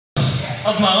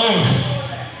of my own.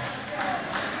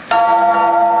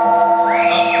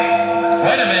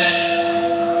 Wait a minute.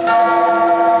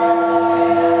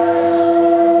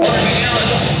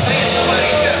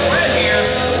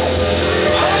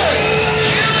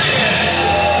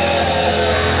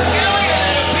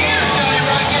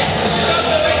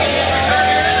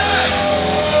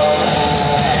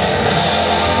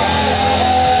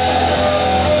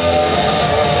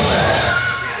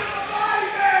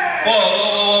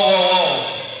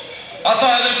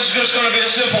 Just going to be a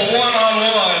simple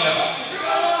one-on-one.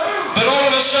 But all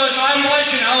of a sudden, I'm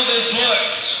liking how this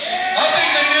looks. I think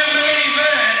the new main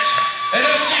event at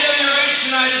FCW Rage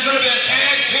tonight is going to be a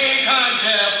tag team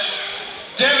contest.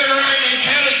 Devin Wright and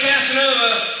Kelly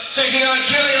Casanova taking on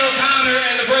Killian O'Connor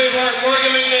and the Braveheart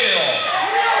Morgan McNeil.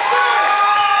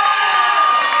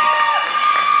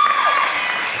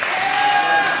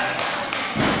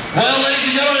 Well, ladies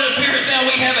and gentlemen, it appears now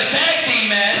we have a tag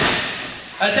team match.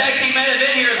 A tag team main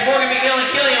event here as Morgan McNeil and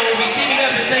Killian will be teaming up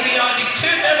and taking on these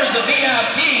two members of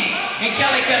VIP in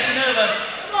Kelly Casanova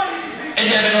and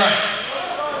Devin Wright.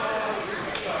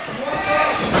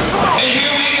 And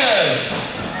here we go.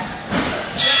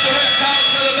 Jeff the ref calls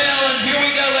for the bell, and here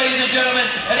we go, ladies and gentlemen,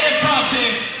 an impromptu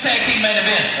tag team main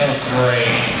event. Oh,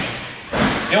 great.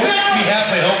 Yeah, we have to be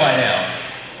halfway home by now.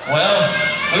 Well,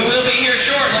 we will be here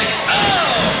shortly.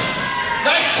 Oh!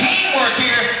 Nice teamwork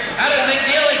here out of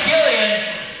McNeil and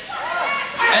Killian.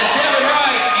 As Devin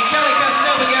Wright and Kelly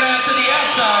Casanova get out to the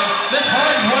outside, Miss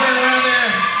Harden's wandering around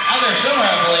there, out there somewhere,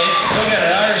 I believe. So we got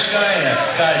an Irish guy and a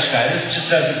Scottish guy. This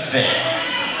just doesn't fit.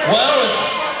 Well, it's...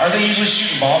 Are they usually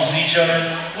shooting bombs at each other?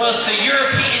 Well, it's the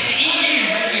European, it's the EU,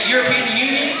 the European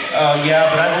Union. Oh,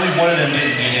 yeah, but I believe one of them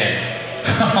didn't get in.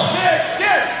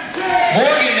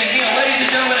 Morgan McNeil, ladies and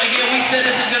gentlemen, again, we said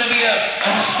this is going to be a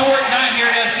historic night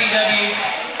here at FCW.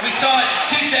 We saw it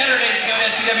 2 Saturdays ago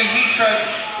at FCW Heat Stroke.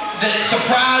 The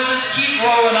surprises keep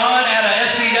rolling on out of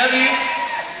FCW.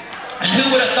 And who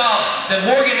would have thought that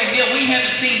Morgan McNeil, we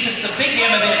haven't seen since the Big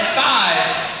Damn Event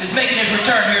 5, is making his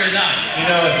return here tonight. You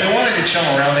know, if they wanted to chum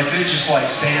around, they could have just like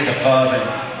stayed at the pub and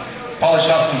polished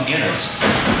off some Guinness.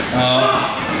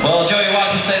 Well, Joey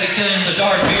Watts would say that Killian's a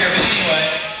dark beer, but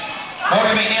anyway.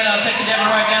 Morgan McNeil now taking Devin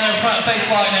right down there in front, face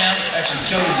lock now. Actually,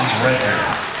 Killian's is right there.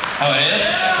 Oh, it is?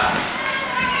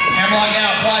 Hammerlock now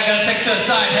applied, going to take to a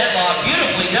side headlock.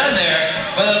 Beautifully done there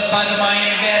by the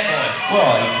Miami bad boy.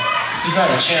 Well, he's not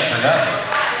a champ for nothing.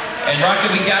 And Rocky,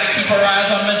 we got to keep our eyes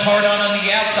on Miss Hardon on the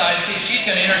outside. See if she's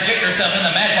going to interject herself in the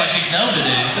match like she's known to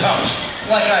do. No,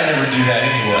 like I never do that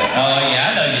anyway. Oh, yeah,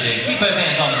 I know you do. Keep both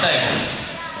hands on the table.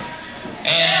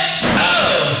 And,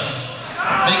 oh!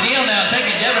 McNeil now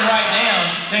taking Devin right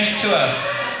down, taking to a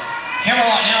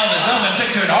hammerlock now of his own, going to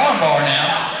take to an armbar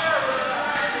now.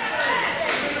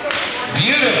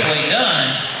 Beautifully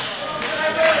done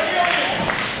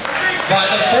by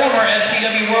the former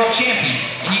FCW World Champion.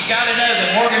 And you got to know that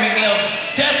Morgan McNeil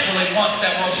desperately wants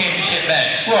that World Championship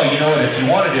back. Well, you know what? If he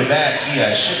wanted it back, he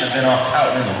shouldn't have been off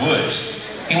pouting in the woods.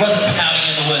 He wasn't pouting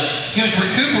in the woods. He was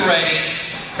recuperating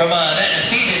from that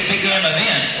defeated Big Damn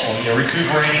Event. Oh, yeah,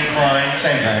 recuperating, crying,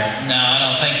 same thing. No, I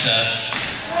don't think so.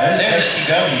 There's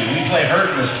FCW. We play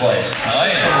hurt in this place. Oh,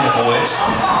 yeah. From the boys.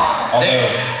 Although,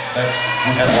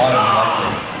 we've had a lot of them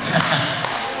lately.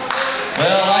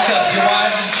 Well, lock up your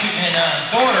wives and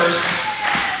daughters.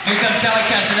 Here comes Kelly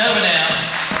Casanova now.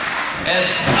 As,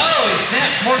 oh, he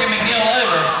snaps Morgan McNeil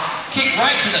over. Kick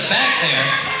right to the back there.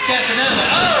 Casanova,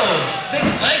 oh, big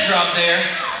leg drop there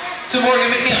to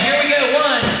Morgan McNeil. Here we go,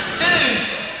 1, 2.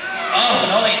 Oh,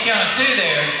 and only count of 2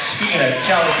 there. Speaking of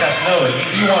Kelly Casanova,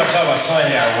 you want to talk about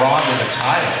somebody that robbed of the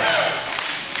title.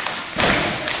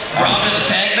 Robbed of the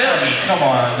tag belt? I mean, come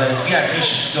on. The VIP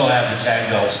should still have the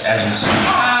tag belts as we speak.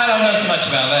 I don't know so much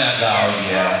about that. Oh,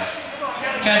 yeah.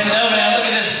 Casanova, now look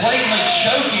at this, blatantly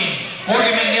choking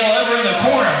Morgan McNeil over in the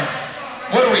corner.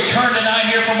 What a return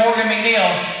tonight here for Morgan McNeil.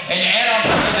 And add on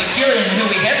top of the Killian, who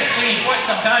we haven't seen in quite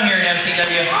some time here in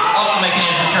FCW, also making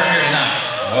his return here tonight.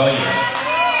 Oh, yeah.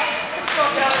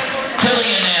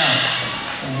 Killian now.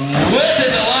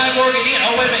 Whipping the live Morgan in.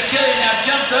 Oh, wait a minute. Killian now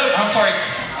jumps over. I'm sorry.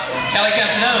 Kelly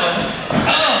Casanova.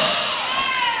 Oh!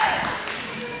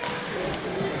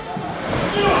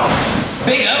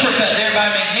 Big uppercut there by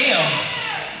McNeil.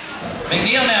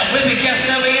 McNeil now whipping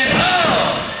Casanova in.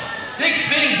 Oh! Big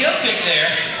spinning heel kick there.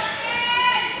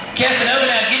 Casanova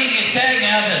now getting his tag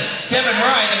now to Devin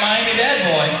Wright, the Miami bad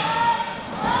boy.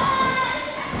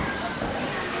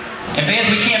 And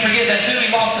fans, we can't forget that's who he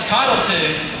lost the title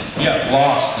to. Yeah,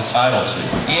 lost the title to.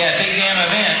 Yeah, Big Damn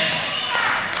Event.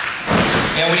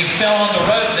 Yeah, when he fell on the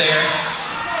rope there.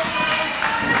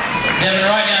 Devin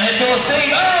Wright now hit full of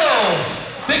steam. Oh!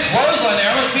 Big clothesline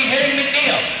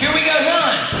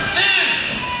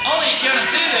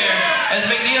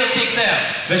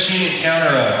Bet you didn't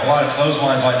encounter a lot of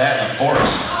clotheslines like that in the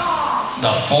forest.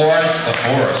 The forest? The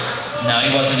forest. No, he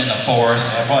wasn't in the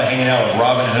forest. Yeah, probably hanging out with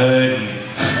Robin Hood and,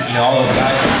 you know, all those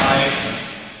guys in tights.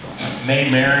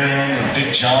 Maid Marian and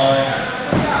Big John.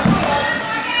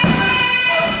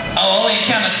 Oh, only a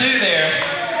count of two there.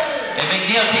 And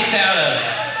McNeil kicks out of...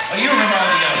 Oh, you remember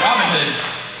all the Robin Hood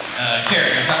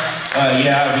characters, huh?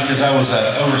 Yeah, because I was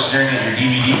over-staring at your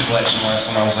DVD collection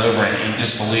last time I was over in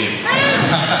disbelief.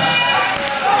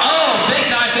 Oh, big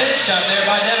knife edge chop there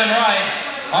by Devin Wright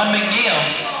on McNeil.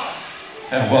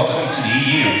 And welcome to the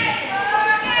EU.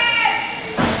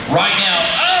 Right now,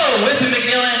 oh, whipping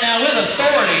McNeil in now with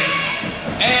authority.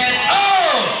 And,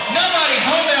 oh, nobody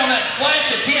home there on that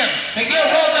splash attempt. McNeil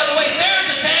rolls out of the way. There's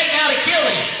the tag now to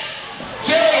Killian.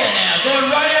 Killian now going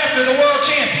right after the world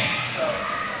champion.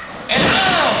 And,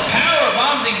 oh, power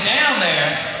bombs him down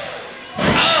there.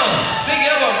 Oh, big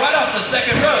elbow right off the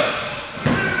second rope.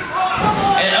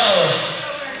 And, oh,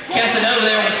 Casanova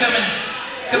there was coming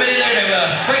in there to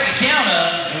break the count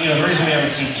up. And, you know, the reason we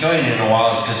haven't seen Killian in a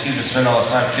while is because he's been spending all his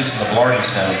time kissing the Blarney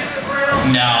Stone.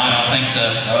 No, I don't think so.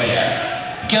 Oh,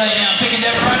 yeah. Killian now picking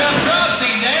Devin right up, drops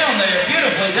him down there.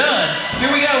 Beautifully done. Here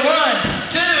we go,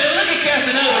 1, 2, and look at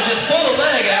Casanova just pull the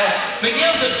leg out.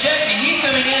 McNeil's objecting. He's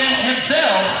coming in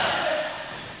himself.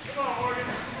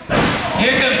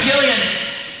 Here comes Killian,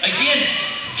 again,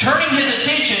 turning his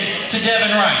attention to Devin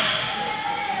Wright.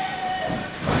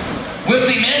 Whips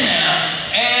him in now,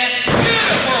 and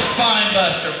beautiful spine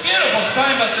buster. Beautiful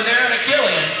spine buster there out of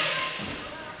Killian.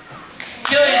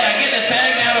 Killian now getting the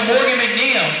tag now to Morgan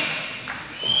McNeil.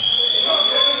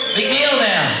 McNeil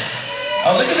now.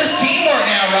 Oh, look at this teamwork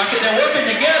now, Rocket. They're working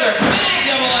together. Big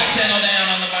double axe handle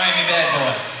down on the Miami Bad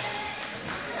Boy.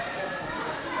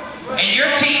 And your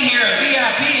team here at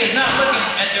VIP is not looking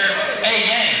at their A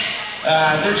game.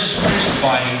 They're just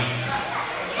biting.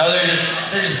 Oh,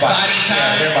 they're just biting time?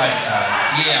 Yeah, they're biting time.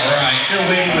 Yeah, right. They're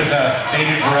waiting with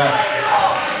bated breath.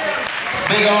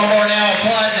 Big armbar now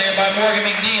applied there by Morgan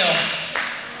McNeil.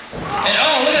 And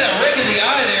oh, look at that rake of the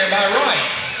eye there by Wright.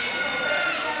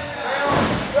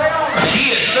 And he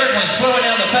is certainly slowing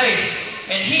down the pace.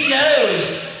 And he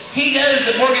knows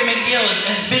that Morgan McNeil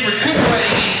has been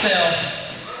recuperating himself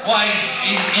while he's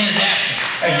in his absence.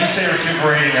 Hey, you say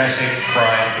recuperating, I say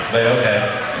crying, but okay.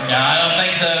 No, I don't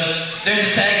think so. There's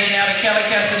a tag in now to Kelly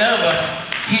Casanova.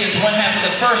 He is one half of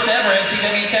the first ever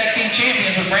FCW Tag Team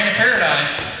Champions with Brandon Paradise.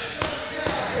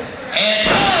 And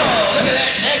oh, look at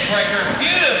that neck breaker.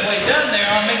 Beautifully done there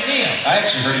on McNeil. I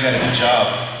actually heard he got a new job.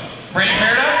 Brandon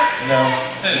Paradise? No,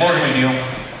 Who? Morgan McNeil.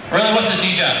 Really? What's his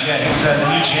new job? Yeah, he's the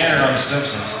new janitor on The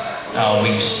Simpsons. Oh,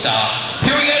 will you stop?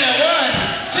 Here we go now.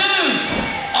 1,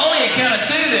 2. Only a count of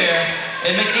 2 there.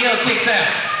 And McNeil kicks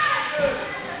out.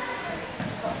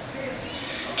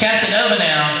 Casanova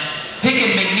now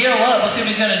picking McNeil up. Let's see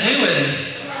what he's going to do with him.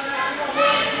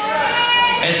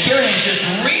 As Killian is just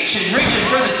reaching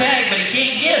for the tag, but he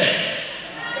can't get it.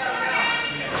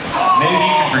 Maybe he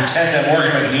can pretend that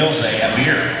Morgan McNeil's a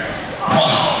beer.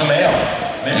 Some ale.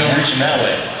 Maybe he'll reach him that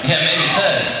way. Yeah, maybe so.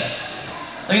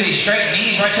 Look at these straight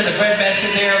knees right to the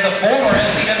breadbasket there of the former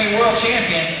FCW World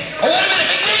Champion. Oh, wait a minute,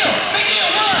 McNeil! McNeil,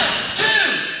 1, 2!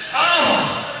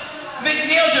 Oh!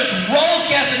 McNeil just rolled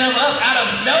Casanova up out of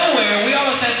nowhere. We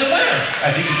almost had some winner.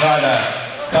 I think he thought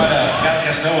Captain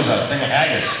Casanova was a thing of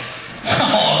haggis.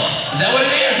 Oh, is that what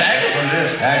it is, haggis? That's what it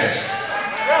is, haggis.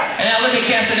 And now look at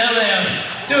Casanova now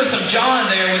doing some jawing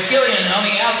there with Killian on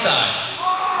the outside.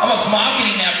 Almost mocking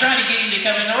him now, trying to get him to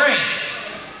come in the ring.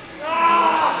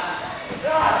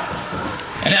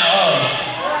 And now,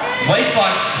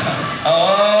 waistlock.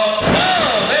 Oh,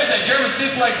 there's a German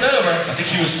suplex over. I think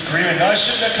he was screaming, no, I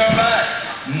shouldn't have come back.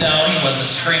 No, he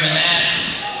wasn't screaming that.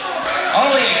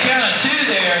 Only a count of 2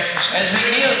 there as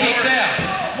McNeil kicks out.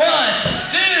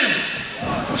 1,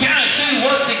 2. Count of 2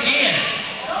 once again.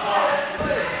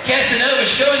 Casanova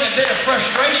showing a bit of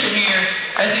frustration here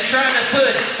as he's trying to put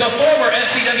the former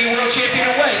FCW World Champion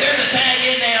away. There's a tag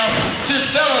in now to his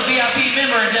fellow VIP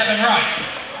member, Devin Wright.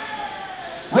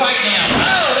 Right now.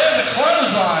 Oh, there's a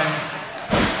clothesline.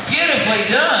 Beautifully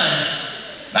done.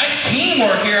 Nice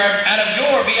teamwork here out of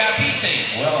your VIP team.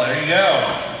 Well, there you go.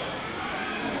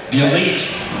 The elite.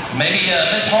 Maybe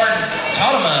Miss Harden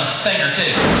taught him a thing or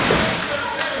two.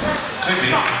 Could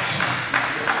be.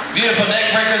 Beautiful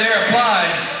neck breaker there applied.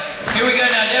 Here we go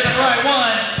now, Devin Wright,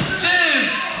 1, 2.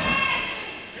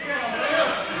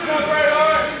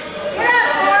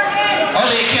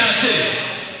 Only a count of 2.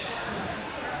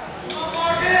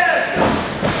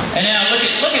 And now look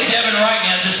at Devin Wright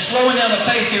now, just slowing down the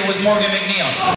pace here with Morgan McNeil.